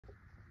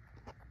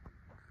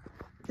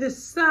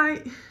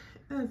decide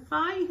if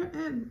I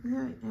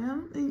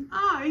am and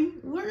I,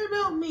 what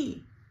about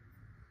me?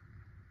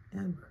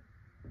 Amber,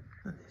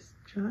 let's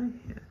try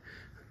it.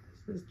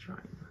 Let's try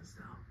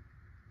myself.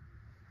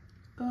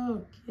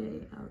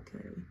 Okay.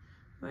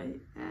 But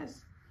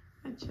as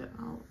a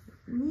child,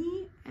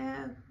 me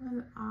as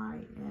what I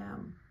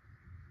am.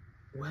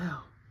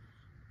 Well,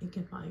 it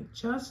can find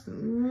just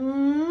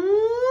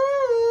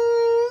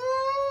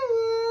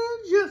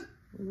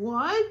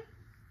what?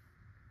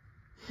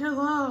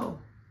 Hello.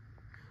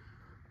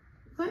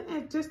 But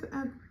at just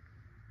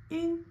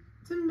in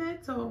the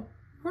middle,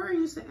 where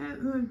you say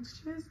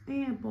just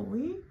a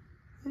boy,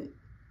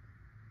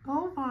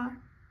 over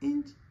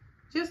and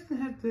just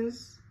had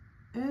this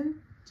and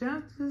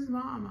just his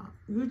mama.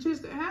 You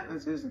just had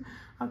just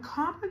a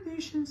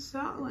combination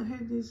cell and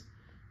had this.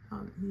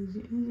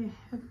 You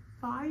have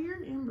fire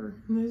ember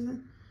and there's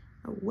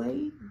a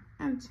way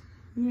and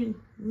you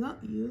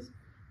not use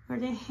for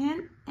the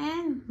hand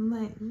and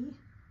leg.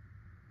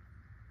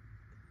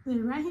 The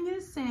right hand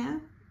is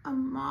sand. A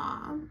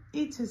mom,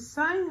 it's a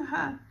sign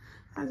her.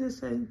 I just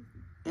said,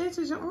 it's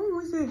just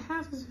always a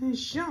half to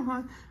show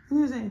her. And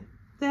you say,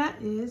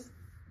 that is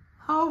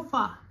how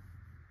far.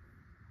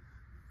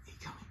 He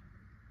coming.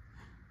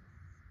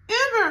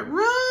 Ever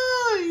run!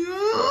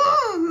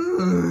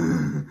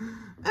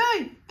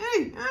 Hey!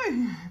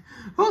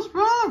 What's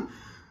wrong?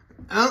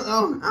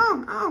 Ow.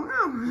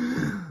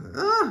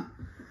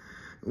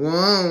 Whoa.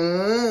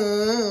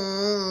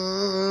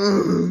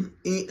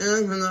 It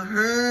ain't gonna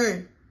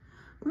hurt.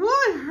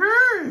 What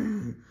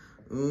hurt?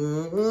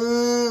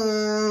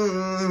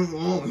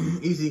 Oh,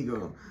 easy,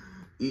 girl.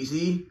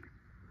 Easy.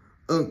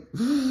 Welcome,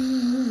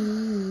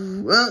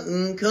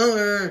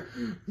 color.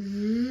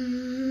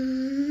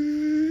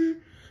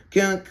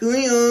 Can't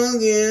we all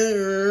get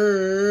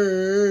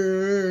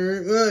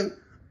right?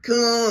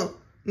 Come.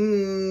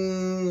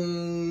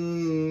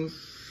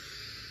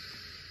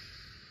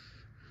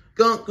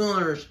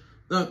 Colors,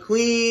 the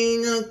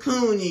queen of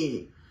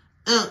Coney.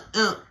 Out.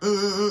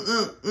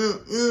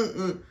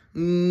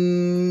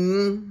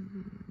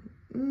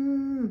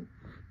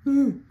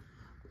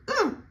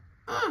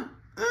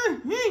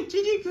 Hey,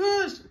 Gigi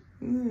Kush.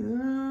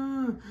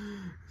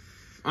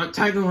 I'm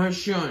taking her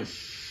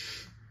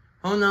shush.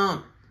 Hold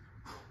on.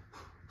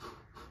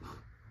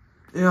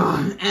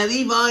 Yeah,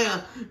 Levi,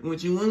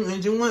 what you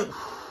want?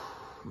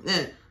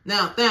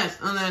 Now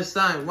that's on that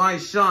side.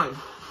 White shot.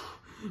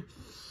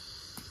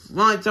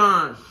 My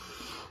turn.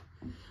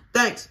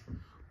 Thanks.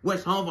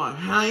 What's over?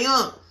 High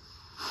up.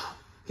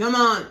 Come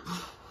on.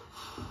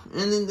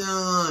 And then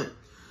down.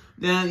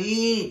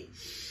 Daddy.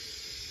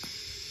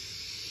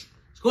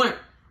 Square.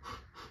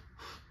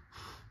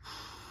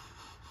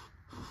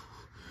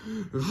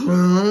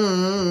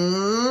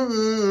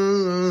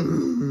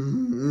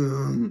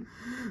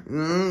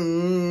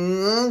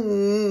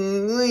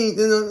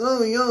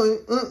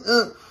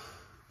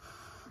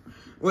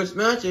 What's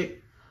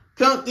magic?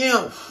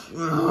 Countdown.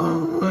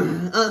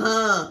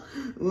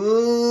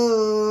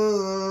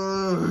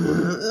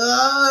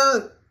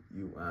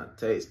 You are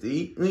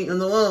tasty. Meat on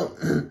the wall.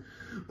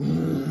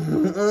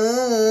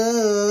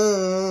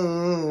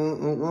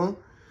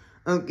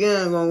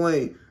 Okay, go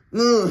away.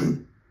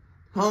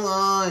 Hold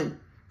on.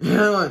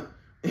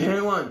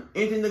 Everyone,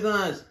 into the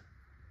glass.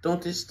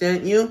 Don't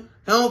distant you.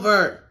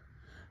 Albert,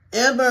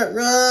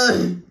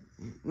 run.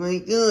 What are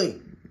you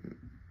doing?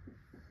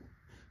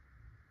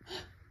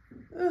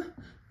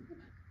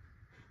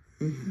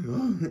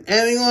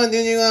 Everyone,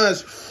 do the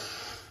glass.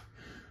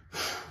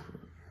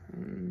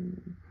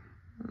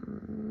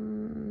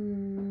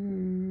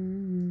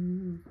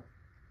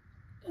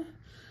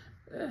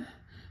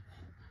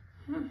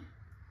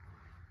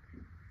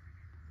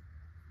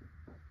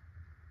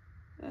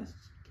 Let's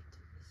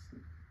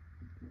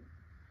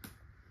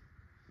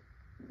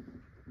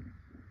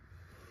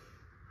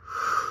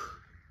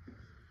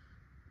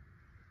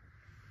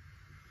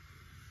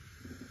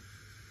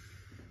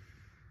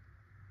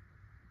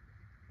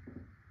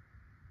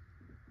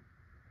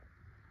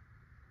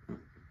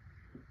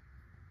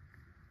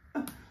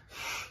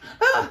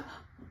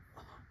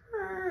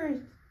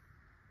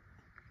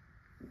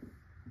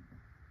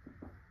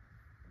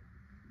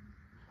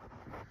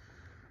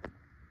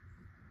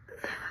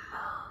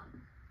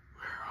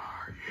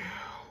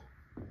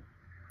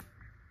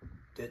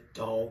The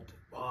dog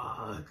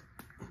bug.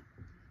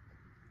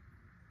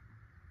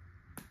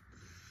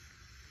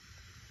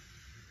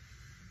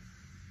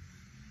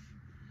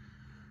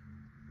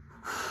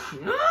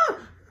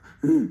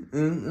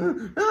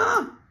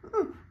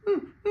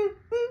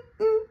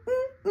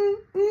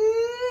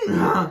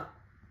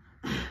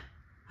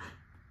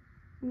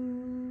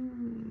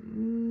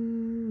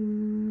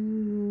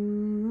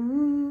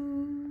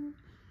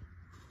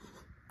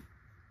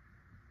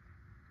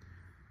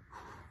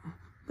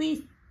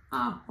 Please,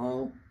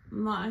 hold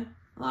my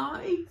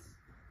lights.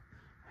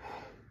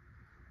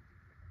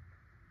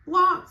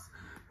 Lots.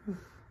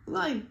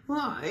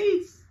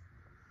 Lights.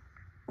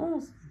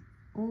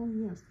 Oh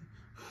yes.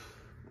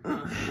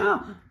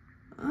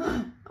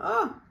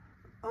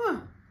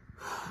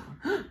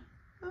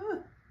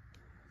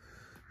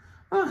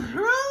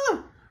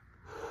 Oh,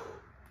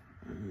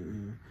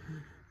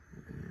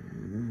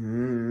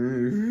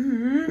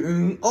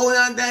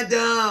 not that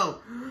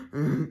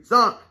down.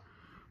 Stop.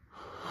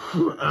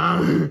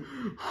 No.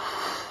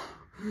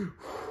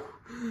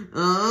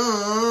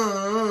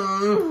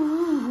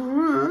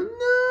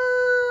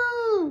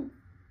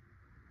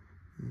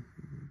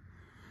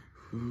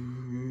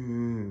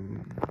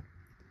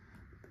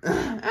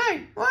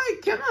 Hey,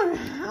 wait, come on.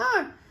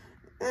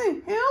 Hey,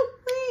 help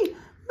me.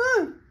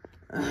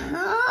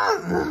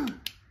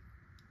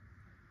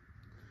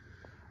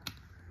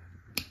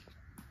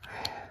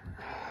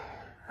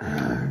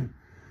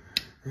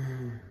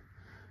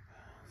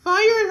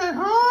 Fire in the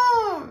home.